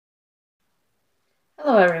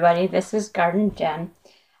Hello everybody, this is Garden Jen.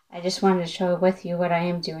 I just wanted to share with you what I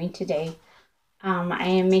am doing today. I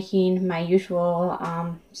am making my usual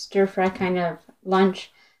stir-fry kind of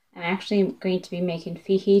lunch. I'm actually going to be making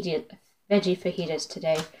veggie fajitas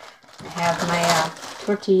today. I have my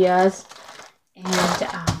tortillas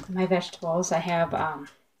and my vegetables. I have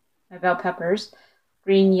my bell peppers,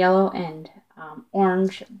 green, yellow, and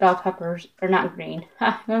orange bell peppers, or not green,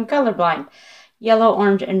 I'm colorblind. Yellow,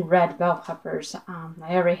 orange, and red bell peppers.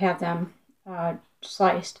 I already have them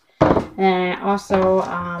sliced. And also,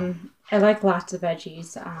 I like lots of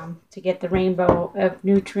veggies to get the rainbow of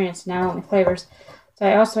nutrients, not only flavors. So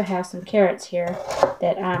I also have some carrots here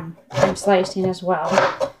that I'm slicing as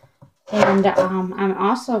well. And I'm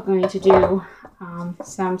also going to do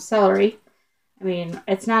some celery. I mean,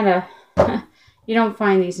 it's not a... You don't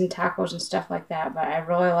find these in tacos and stuff like that, but I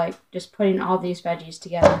really like just putting all these veggies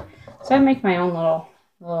together. So I make my own little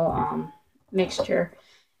mixture,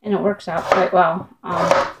 and it works out quite well.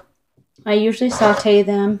 I usually saute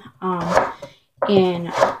them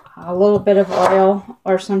in a little bit of oil,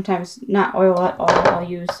 or sometimes not oil at all. I'll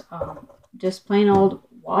use just plain old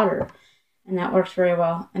water, and that works very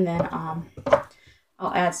well. And then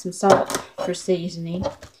I'll add some salt for seasoning,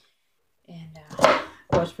 and it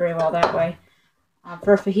goes very well that way.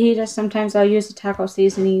 For fajitas, sometimes I'll use the taco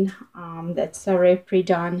seasoning that's already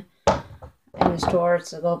pre-done in the store.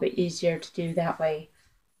 It's a little bit easier to do that way.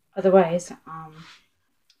 Otherwise,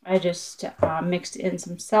 I just mixed in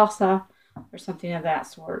some salsa or something of that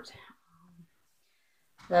sort. So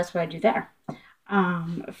that's what I do there.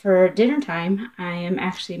 For dinner time, I am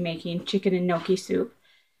actually making chicken and gnocchi soup.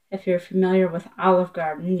 If you're familiar with Olive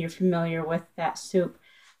Garden, you're familiar with that soup.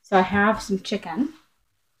 So I have some chicken.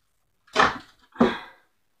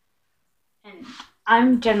 And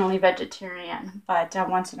I'm generally vegetarian, but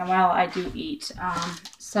once in a while I do eat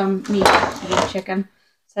some meat, eat chicken.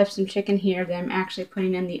 So I have some chicken here that I'm actually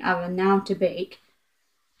putting in the oven now to bake.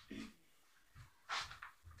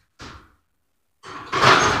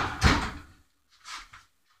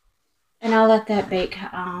 And I'll let that bake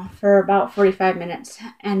for about 45 minutes.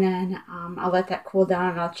 And then I'll let that cool down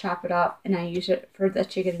and I'll chop it up. And I use it for the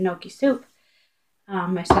chicken and gnocchi soup.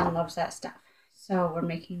 My son loves that stuff. So we're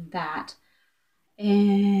making that.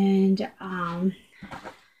 And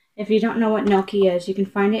if you don't know what gnocchi is, you can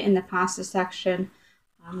find it in the pasta section.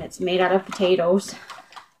 It's made out of potatoes.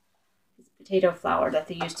 It's potato flour that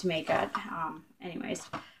they use to make it. Anyways,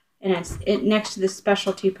 and it's next to the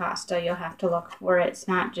specialty pasta. You'll have to look for it. It's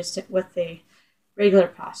not just with the regular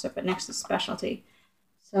pasta, but next to specialty.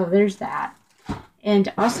 So there's that.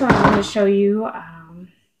 And also I want to show you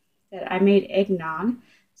that I made eggnog.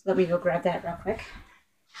 So let me go grab that real quick.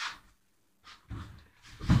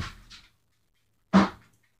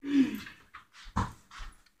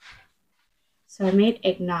 So I made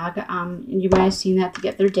eggnog. You might have seen that the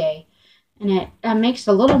other day. And it makes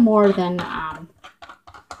a little more than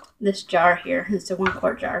this jar here. It's a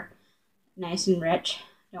 1-quart jar. Nice and rich.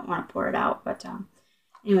 Don't want to pour it out. But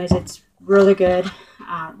anyways, it's really good.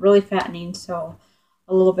 Really fattening. So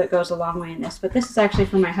a little bit goes a long way in this. But this is actually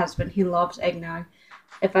for my husband. He loves eggnog.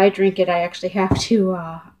 If I drink it, I actually have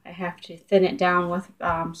to thin it down with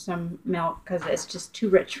some milk because it's just too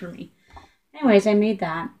rich for me. Anyways, I made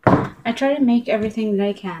that. I try to make everything that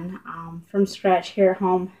I can from scratch here at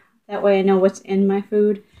home. That way I know what's in my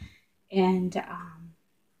food, and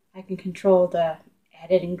I can control the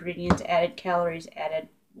added ingredients, added calories, added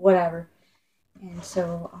whatever. And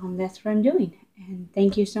so that's what I'm doing. And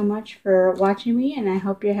thank you so much for watching me, and I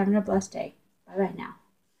hope you're having a blessed day. Bye-bye now.